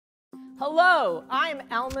Hello, I'm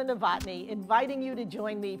Alma Novotny, inviting you to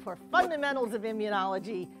join me for Fundamentals of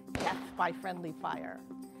Immunology, Death by Friendly Fire.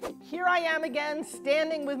 Here I am again,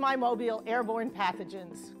 standing with my mobile airborne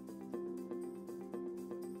pathogens.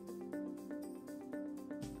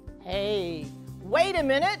 Hey, wait a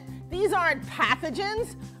minute, these aren't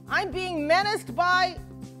pathogens. I'm being menaced by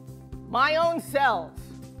my own cells,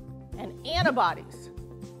 and antibodies,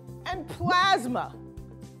 and plasma,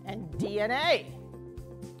 and DNA.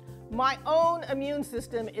 My own immune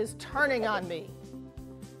system is turning on me.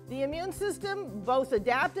 The immune system, both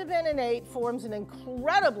adaptive and innate, forms an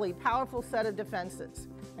incredibly powerful set of defenses.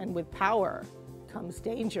 And with power comes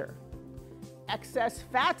danger. Excess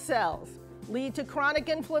fat cells lead to chronic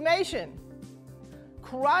inflammation.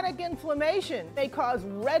 Chronic inflammation may cause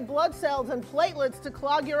red blood cells and platelets to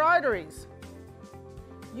clog your arteries.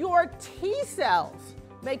 Your T cells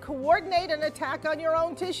may coordinate an attack on your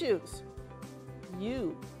own tissues.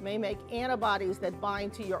 You may make antibodies that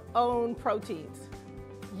bind to your own proteins.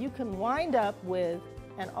 You can wind up with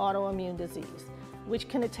an autoimmune disease, which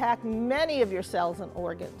can attack many of your cells and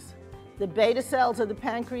organs. The beta cells of the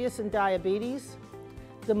pancreas and diabetes,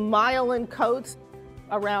 the myelin coats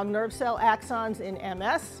around nerve cell axons in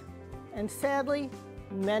MS, and sadly,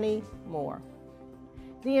 many more.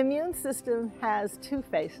 The immune system has two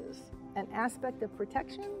faces, an aspect of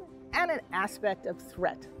protection and an aspect of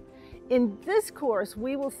threat. In this course,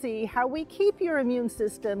 we will see how we keep your immune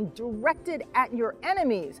system directed at your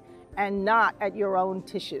enemies and not at your own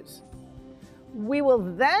tissues. We will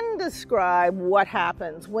then describe what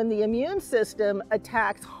happens when the immune system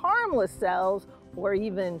attacks harmless cells or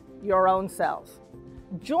even your own cells.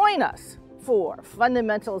 Join us for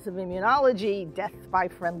Fundamentals of Immunology, Death by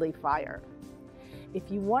Friendly Fire.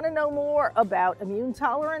 If you want to know more about immune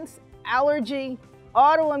tolerance, allergy,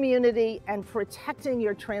 autoimmunity, and protecting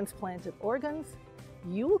your transplanted organs,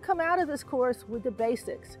 you will come out of this course with the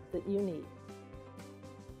basics that you need.